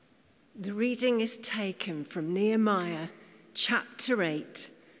The reading is taken from Nehemiah chapter 8,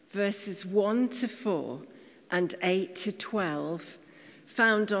 verses 1 to 4 and 8 to 12,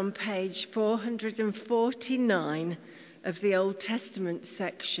 found on page 449 of the Old Testament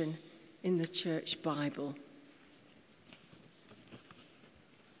section in the Church Bible.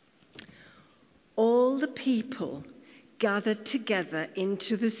 All the people gathered together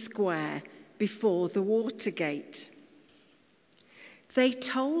into the square before the water gate. They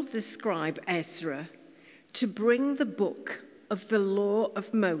told the scribe Ezra to bring the book of the law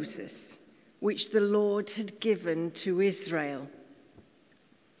of Moses, which the Lord had given to Israel.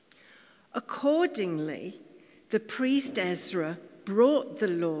 Accordingly, the priest Ezra brought the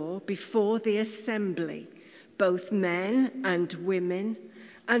law before the assembly, both men and women,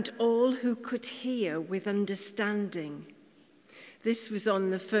 and all who could hear with understanding. This was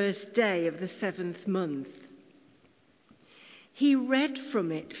on the first day of the 7th month. He read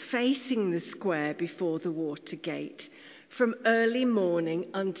from it facing the square before the water gate from early morning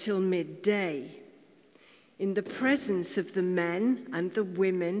until midday, in the presence of the men and the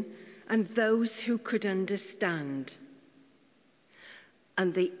women and those who could understand.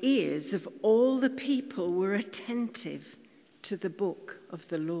 And the ears of all the people were attentive to the book of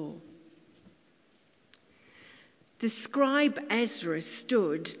the law. The scribe Ezra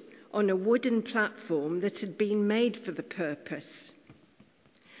stood on a wooden platform that had been made for the purpose.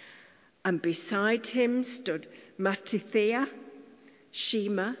 And beside him stood Mattithiah,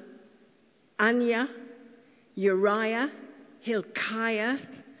 Shema, Anya, Uriah, Hilkiah,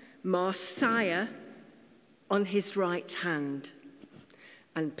 Marsiah on his right hand,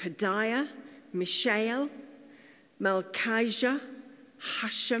 and Pedaiah, Mishael, Malchijah,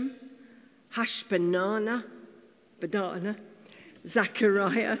 Hashem, Hashbanana,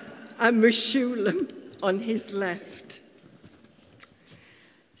 Zechariah, and Meshullam on his left.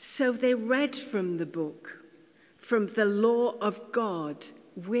 So they read from the book, from the law of God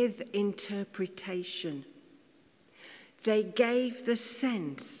with interpretation. They gave the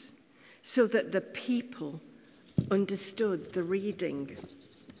sense so that the people understood the reading.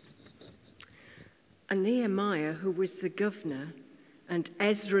 And Nehemiah, who was the governor, and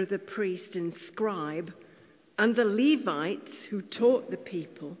Ezra the priest and scribe, and the Levites who taught the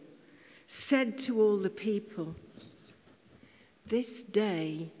people, said to all the people, "This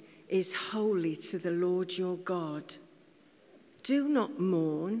day is holy to the Lord your God. Do not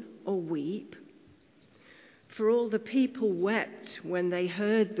mourn or weep." For all the people wept when they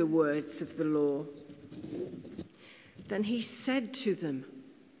heard the words of the law. Then he said to them,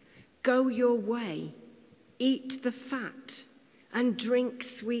 "Go your way, eat the fat, and drink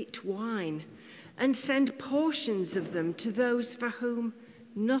sweet wine, and send portions of them to those for whom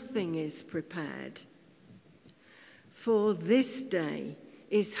nothing is prepared. For this day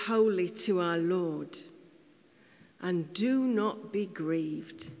is holy to our Lord. And do not be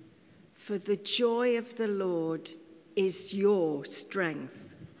grieved, for the joy of the Lord is your strength."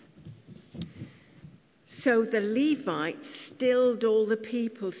 So the Levites stilled all the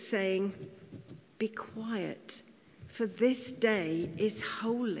people, saying, "Be quiet, for this day is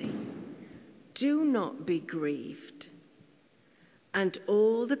holy. Do not be grieved." And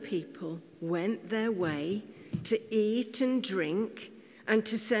all the people went their way to eat and drink, and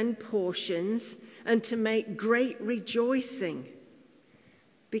to send portions, and to make great rejoicing,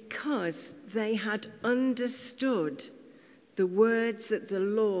 because they had understood the words of the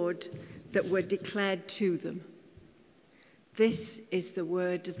Lord that were declared to them. This is the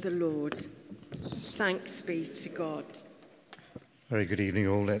word of the Lord. Thanks be to God. Very good evening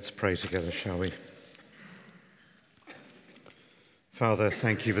all. Let's pray together, shall we? Father,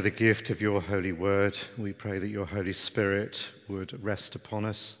 thank you for the gift of your holy word. We pray that your Holy Spirit would rest upon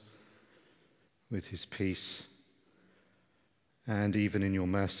us with his peace, and even in your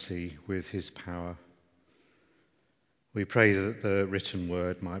mercy with his power. We pray that the written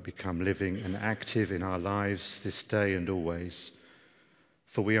word might become living and active in our lives this day and always.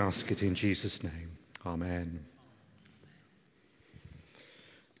 For we ask it in Jesus' name. Amen.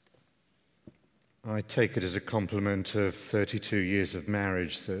 I take it as a compliment of 32 years of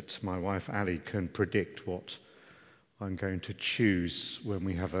marriage that my wife Ali can predict what I'm going to choose when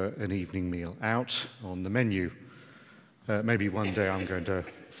we have an evening meal out on the menu. Maybe one day I'm going to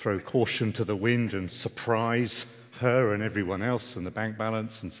throw caution to the wind and surprise her and everyone else and the bank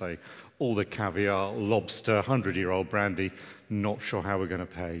balance and say, all the caviar, lobster, 100-year-old brandy, not sure how we're going to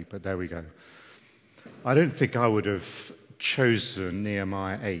pay, but there we go. I don't think I would have chosen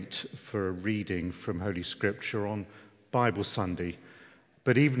Nehemiah 8 for a reading from Holy Scripture on Bible Sunday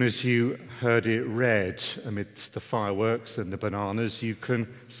But even as you heard it read amidst the fireworks and the bananas, you can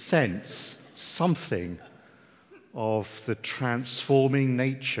sense something of the transforming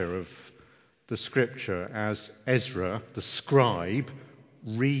nature of the scripture as Ezra, the scribe,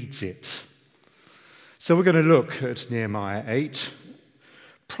 reads it. So we're going to look at Nehemiah 8,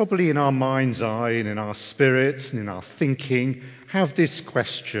 probably in our mind's eye and in our spirits and in our thinking, have this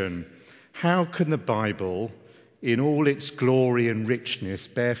question: how can the Bible, in all its glory and richness,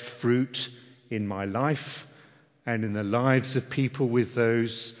 bear fruit in my life and in the lives of people with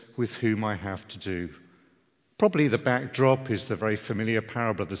those with whom I have to do? Probably the backdrop is the very familiar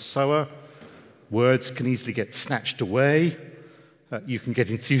parable of the sower. Words can easily get snatched away. You can get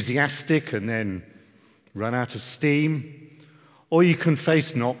enthusiastic and then run out of steam. Or you can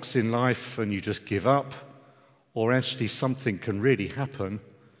face knocks in life and you just give up. Or actually something can really happen.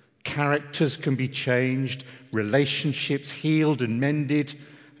 Characters can be changed, relationships healed and mended,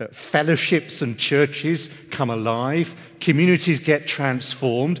 fellowships and churches come alive, communities get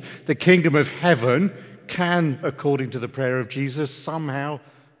transformed. The kingdom of heaven can, according to the prayer of Jesus, somehow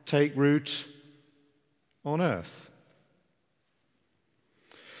take root on earth.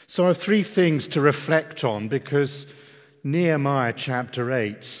 So I have three things to reflect on, because Nehemiah chapter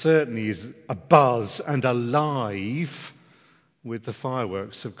 8 certainly is abuzz and alive with the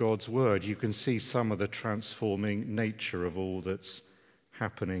fireworks of God's word. You can see some of the transforming nature of all that's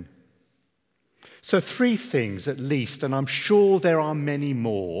happening. So three things at least, and I'm sure there are many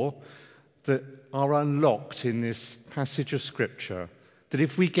more, that are unlocked in this passage of Scripture, that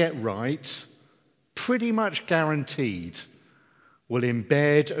if we get right, pretty much guaranteed, will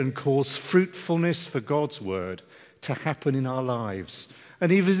embed and cause fruitfulness for God's word to happen in our lives.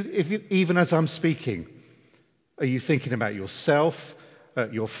 And even as I'm speaking, are you thinking about yourself,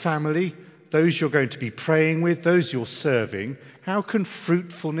 your family, those you're going to be praying with, those you're serving? How can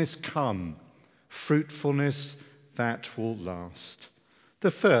fruitfulness come? Fruitfulness that will last.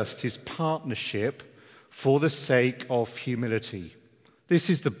 The first is partnership for the sake of humility. This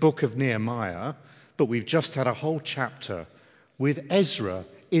is the book of Nehemiah, but we've just had a whole chapter with Ezra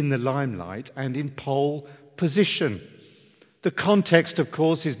in the limelight and in pole position. The context, of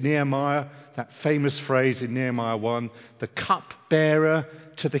course, is Nehemiah, that famous phrase in Nehemiah 1, the cupbearer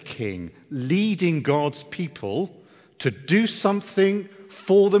to the king, leading God's people to do something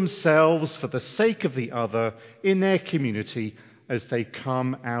for themselves, for the sake of the other, in their community as they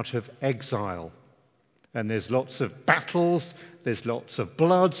come out of exile. And there's lots of battles, there's lots of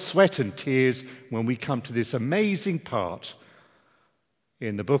blood, sweat and tears when we come to this amazing part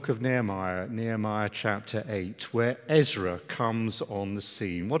in the book of Nehemiah, Nehemiah chapter 8, where Ezra comes on the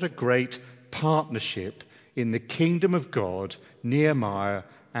scene. What a great partnership in the kingdom of God Nehemiah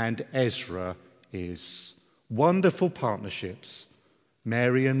and Ezra is. Wonderful partnerships.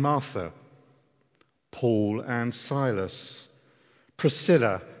 Mary and Martha, Paul and Silas,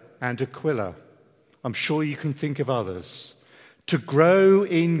 Priscilla and Aquila. I'm sure you can think of others. To grow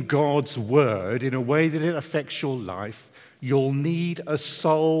in God's word in a way that it affects your life, you'll need a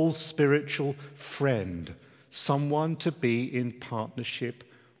soul spiritual friend, someone to be in partnership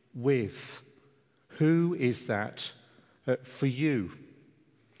with. Who is that for you?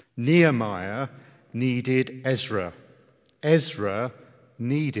 Nehemiah needed Ezra. Ezra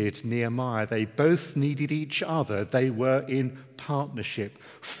needed Nehemiah. They both needed each other. They were in partnership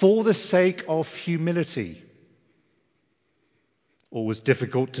for the sake of humility. Always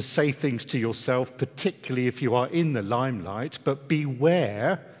difficult to say things to yourself, particularly if you are in the limelight, but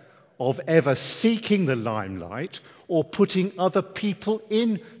beware of ever seeking the limelight or putting other people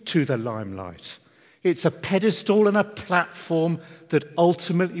into the limelight. It's a pedestal and a platform that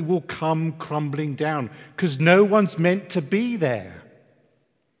ultimately will come crumbling down because no one's meant to be there.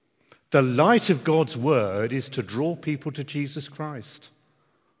 The light of God's word is to draw people to Jesus Christ.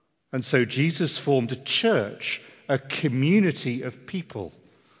 And so Jesus formed a church, a community of people.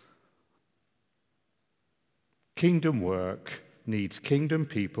 Kingdom work needs kingdom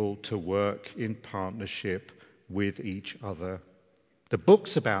people to work in partnership with each other. The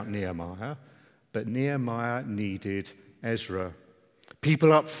book's about Nehemiah, but Nehemiah needed Ezra.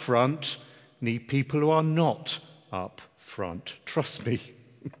 People up front need people who are not up front. Trust me.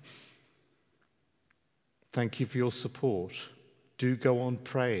 Thank you for your support. Do go on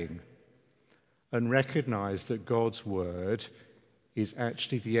praying. And recognize that God's word is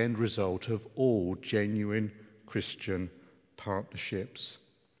actually the end result of all genuine Christian partnerships.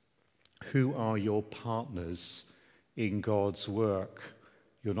 Who are your partners in God's work?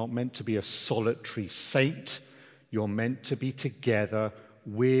 You're not meant to be a solitary saint. You're meant to be together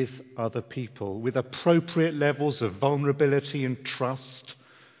with other people, with appropriate levels of vulnerability and trust,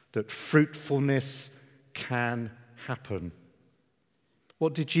 that fruitfulness can happen.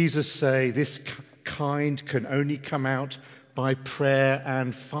 What did Jesus say? This kind can only come out by prayer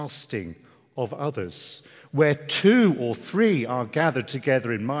and fasting of others. Where 2 or 3 are gathered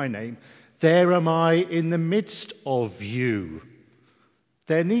together in my name, there am I in the midst of you.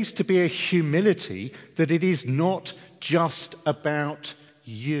 There needs to be a humility that it is not just about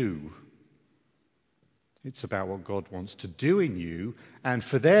you. It's about what God wants to do in you, and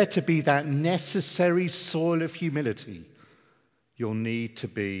for there to be that necessary soil of humility, you'll need to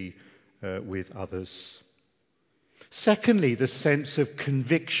be with others. Secondly, the sense of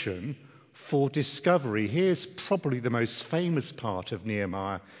conviction for discovery. Here's probably the most famous part of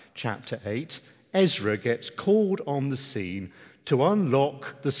Nehemiah chapter 8. Ezra gets called on the scene to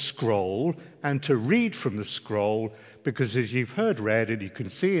unlock the scroll and to read from the scroll, because as you've heard read and you can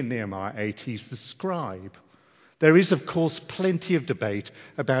see in Nehemiah 8, he's the scribe. There is, of course, plenty of debate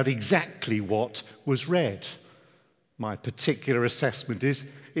about exactly what was read. My particular assessment is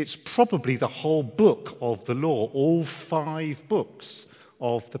it's probably the whole book of the law, all 5 books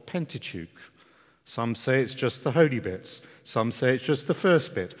of the Pentateuch. Some say it's just the holy bits. Some say it's just the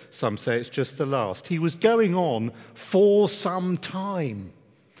first bit. Some say it's just the last. He was going on for some time.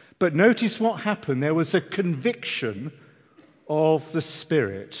 But notice what happened. There was a conviction of the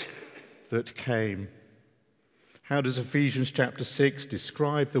Spirit that came. How does Ephesians chapter 6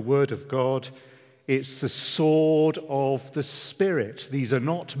 describe the Word of God? It's the sword of the Spirit. These are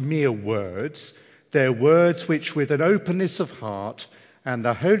not mere words. They're words which, with an openness of heart and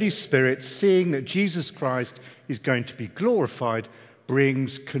the Holy Spirit, seeing that Jesus Christ is going to be glorified,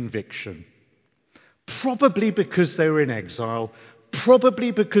 brings conviction. Probably because they were in exile,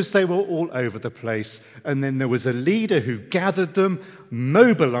 probably because they were all over the place, and then there was a leader who gathered them,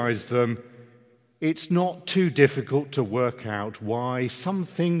 mobilized them. It's not too difficult to work out why some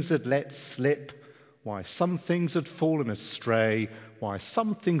things had let slip, why some things had fallen astray, why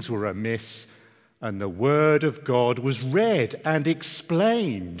some things were amiss, and the Word of God was read and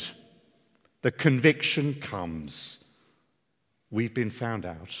explained. The conviction comes. We've been found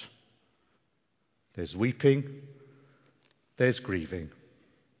out. There's weeping, there's grieving.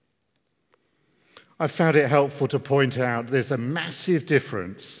 I found it helpful to point out there's a massive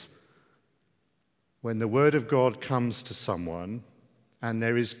difference when the Word of God comes to someone and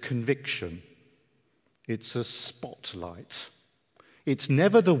there is conviction. It's a spotlight. It's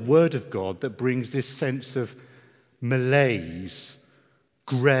never the Word of God that brings this sense of malaise,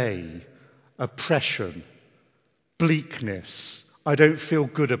 grey, oppression, bleakness. I don't feel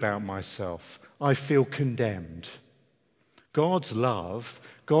good about myself. I feel condemned. God's love,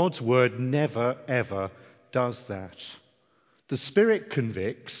 God's Word never, ever does that. The Spirit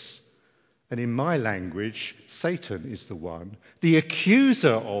convicts, and in my language, Satan is the one, the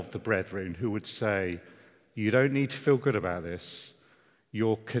accuser of the brethren, who would say, you don't need to feel good about this.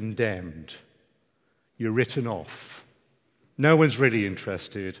 You're condemned. You're written off. No one's really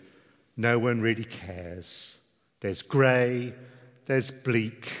interested. No one really cares. There's grey, there's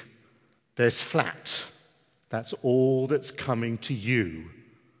bleak, there's flat. That's all that's coming to you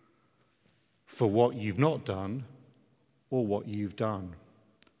for what you've not done or what you've done.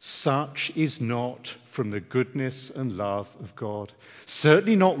 Such is not from the goodness and love of God.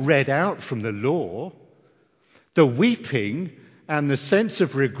 Certainly not read out from the law. The weeping and the sense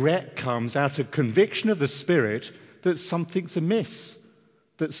of regret comes out of conviction of the Spirit that something's amiss,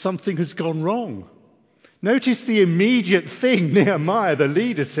 that something has gone wrong. Notice the immediate thing Nehemiah, the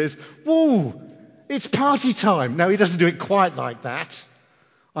leader, says, whoa, it's party time. Now, he doesn't do it quite like that.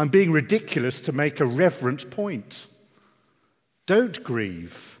 I'm being ridiculous to make a reverent point. Don't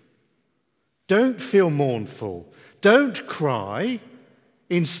grieve. Don't feel mournful. Don't cry.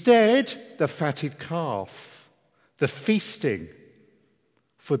 Instead, the fatted calf, the feasting,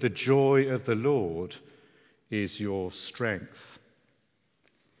 for the joy of the Lord is your strength.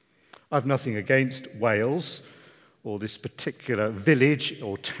 I've nothing against Wales or this particular village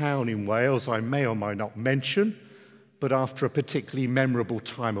or town in Wales I may or may not mention, but after a particularly memorable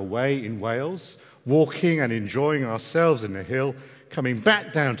time away in Wales, walking and enjoying ourselves in the hill, coming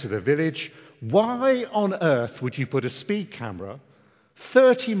back down to the village, why on earth would you put a speed camera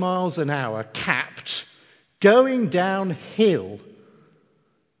 30 miles an hour capped going downhill?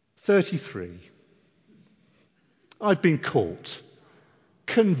 33. I've been caught,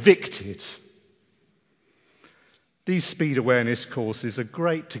 convicted. These speed awareness courses are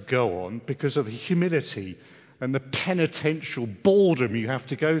great to go on because of the humility and the penitential boredom you have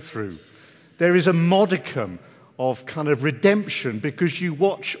to go through. There is a modicum of kind of redemption because you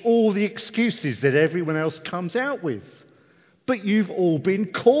watch all the excuses that everyone else comes out with. But you've all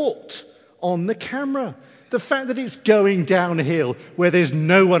been caught on the camera. The fact that it's going downhill where there's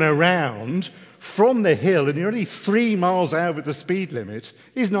no one around from the hill and you're only 3 miles over the speed limit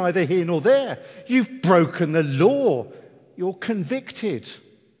is neither here nor there. You've broken the law. You're convicted.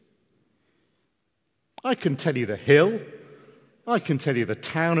 I can tell you the hill. I can tell you the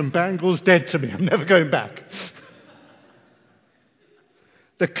town, and Bangor's dead to me. I'm never going back.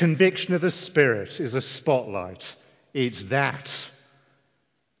 The conviction of the Spirit is a spotlight. It's that.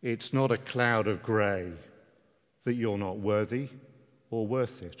 It's not a cloud of grey that you're not worthy or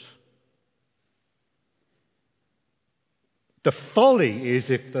worth it. The folly is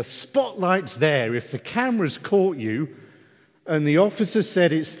if the spotlight's there, if the camera's caught you, and the officer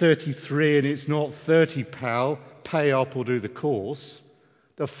said it's 33 and it's not 30, pal, pay up or do the course,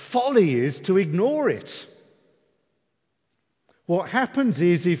 the folly is to ignore it. What happens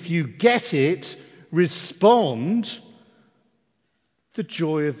is if you get it, respond, the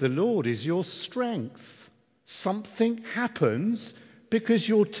joy of the Lord is your strength. Something happens because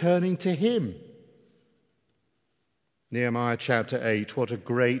you're turning to Him. Nehemiah chapter 8, what a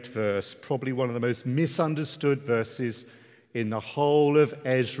great verse, probably one of the most misunderstood verses in the whole of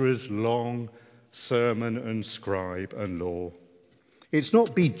Ezra's long sermon and scribe and law. It's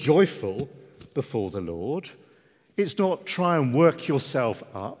not be joyful before the Lord. It's not try and work yourself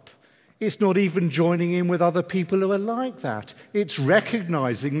up. It's not even joining in with other people who are like that. It's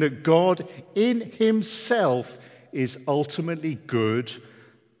recognizing that God in Himself is ultimately good,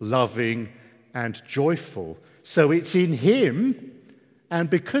 loving, and joyful. So it's in Him, and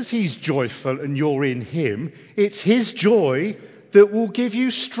because He's joyful and you're in Him, it's His joy that will give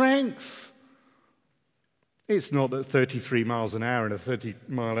you strength. It's not that 33 miles an hour and a 30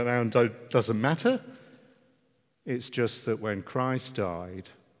 mile an hour doesn't matter. It's just that when Christ died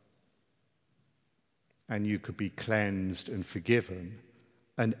and you could be cleansed and forgiven,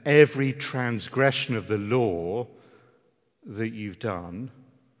 and every transgression of the law that you've done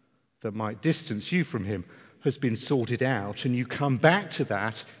that might distance you from Him has been sorted out, and you come back to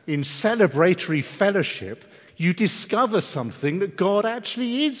that in celebratory fellowship, you discover something that God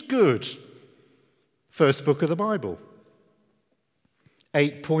actually is good. First book of the Bible.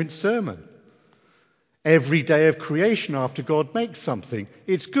 8-point sermon. Every day of creation after God makes something.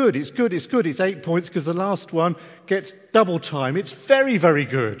 It's good, it's good, it's good. It's 8 points because the last one gets double time. It's very, very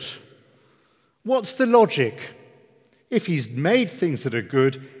good. What's the logic? If He's made things that are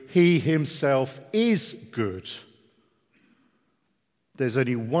good, He Himself is good. There's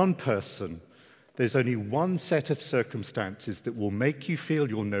only one person, there's only one set of circumstances that will make you feel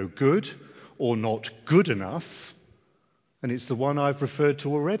you're no good or not good enough, and it's the one I've referred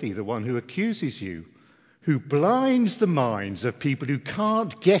to already, the one who accuses you, who blinds the minds of people who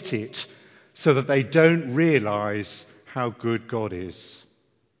can't get it so that they don't realize how good God is.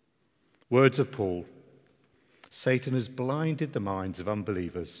 Words of Paul. Satan has blinded the minds of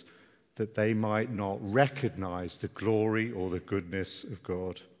unbelievers that they might not recognize the glory or the goodness of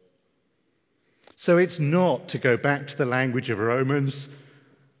God. So it's not, to go back to the language of Romans,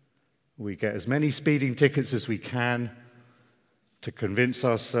 we get as many speeding tickets as we can to convince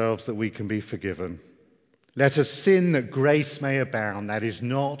ourselves that we can be forgiven. Let us sin that grace may abound. That is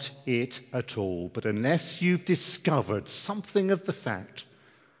not it at all. But unless you've discovered something of the fact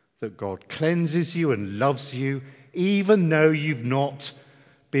that God cleanses you and loves you, even though you've not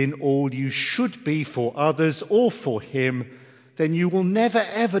been all you should be for others or for Him, then you will never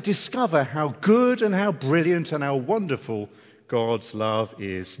ever discover how good and how brilliant and how wonderful God's love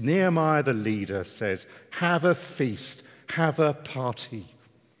is. Nehemiah the leader says, have a feast, have a party.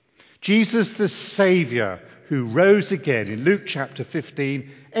 Jesus the Saviour, who rose again in Luke chapter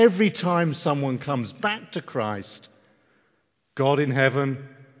 15, every time someone comes back to Christ, God in heaven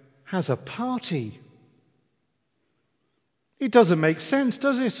has a party. It doesn't make sense,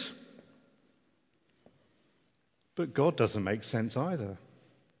 does it? But God doesn't make sense either.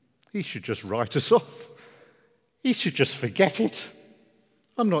 He should just write us off. He should just forget it.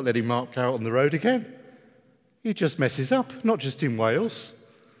 I'm not letting Mark out on the road again. He just messes up, not just in Wales.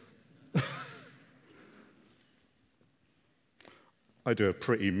 I do a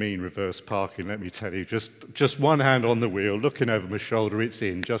pretty mean reverse parking, let me tell you. Just one hand on the wheel, looking over my shoulder, it's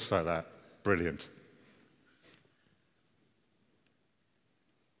in, just like that. Brilliant.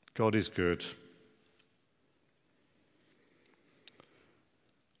 God is good.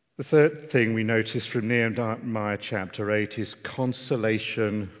 The third thing we notice from Nehemiah chapter 8 is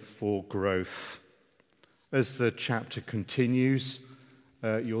consolation for growth. As the chapter continues,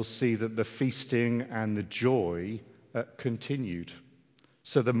 you'll see that the feasting and the joy continued.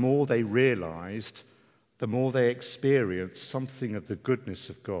 So the more they realized, the more they experienced something of the goodness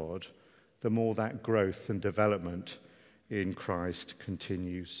of God, the more that growth and development in Christ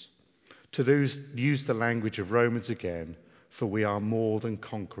continues. To use the language of Romans again, for we are more than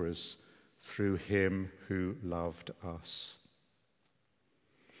conquerors through him who loved us.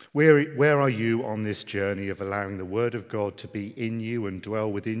 Where are you on this journey of allowing the word of God to be in you and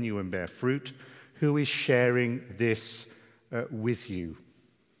dwell within you and bear fruit? Who is sharing this with you?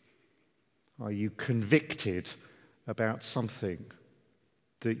 Are you convicted about something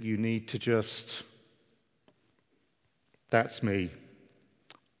that you need to just, that's me,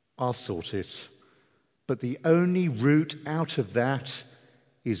 I'll sort it. But the only route out of that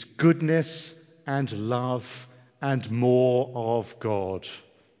is goodness and love and more of God.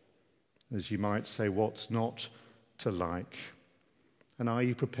 As you might say, what's not to like? And are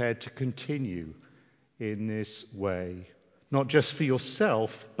you prepared to continue in this way? Not just for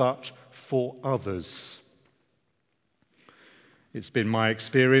yourself, but for others. It's been my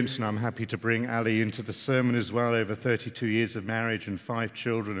experience, and I'm happy to bring Ali into the sermon as well, over 32 years of marriage and 5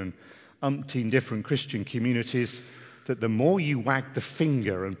 children and umpteen different Christian communities, that the more you wag the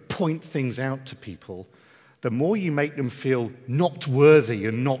finger and point things out to people, the more you make them feel not worthy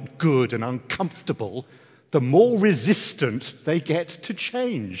and not good and uncomfortable, the more resistant they get to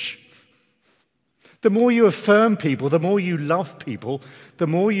change. The more you affirm people, the more you love people, the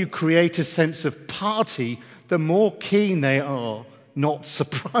more you create a sense of party, the more keen they are, not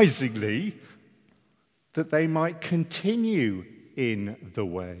surprisingly, that they might continue in the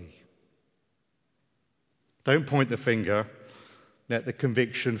way. Don't point the finger, let the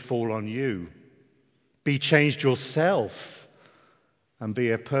conviction fall on you. Be changed yourself and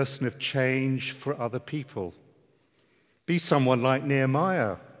be a person of change for other people. Be someone like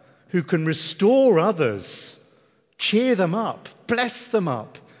Nehemiah, who can restore others, cheer them up, bless them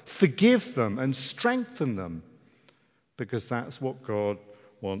up, forgive them and strengthen them, because that's what God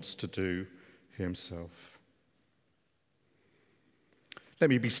wants to do himself. Let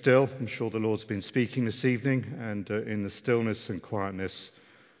me be still. I'm sure the Lord's been speaking this evening, and in the stillness and quietness,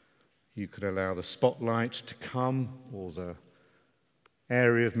 you could allow the spotlight to come, or the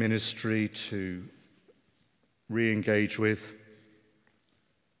area of ministry to re-engage with,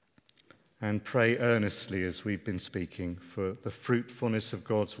 and pray earnestly as we've been speaking for the fruitfulness of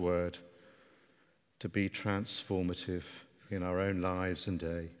God's word to be transformative in our own lives and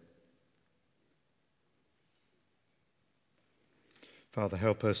day. Father,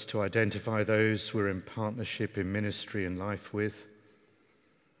 help us to identify those we're in partnership in ministry and life with,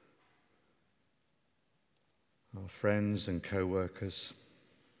 our friends and co-workers.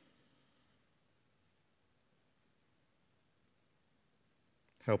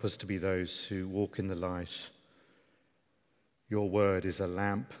 Help us to be those who walk in the light. Your word is a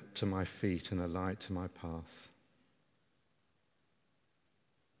lamp to my feet and a light to my path.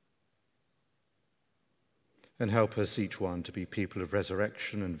 And help us, each one, to be people of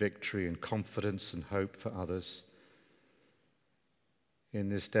resurrection and victory and confidence and hope for others in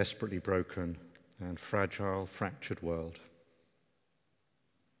this desperately broken and fragile, fractured world.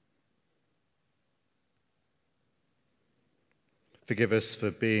 Forgive us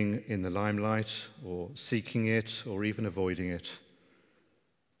for being in the limelight or seeking it or even avoiding it.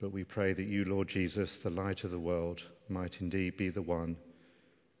 But we pray that you, Lord Jesus, the light of the world, might indeed be the one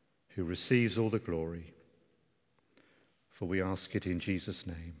who receives all the glory. For we ask it in Jesus'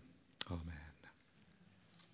 name. Amen.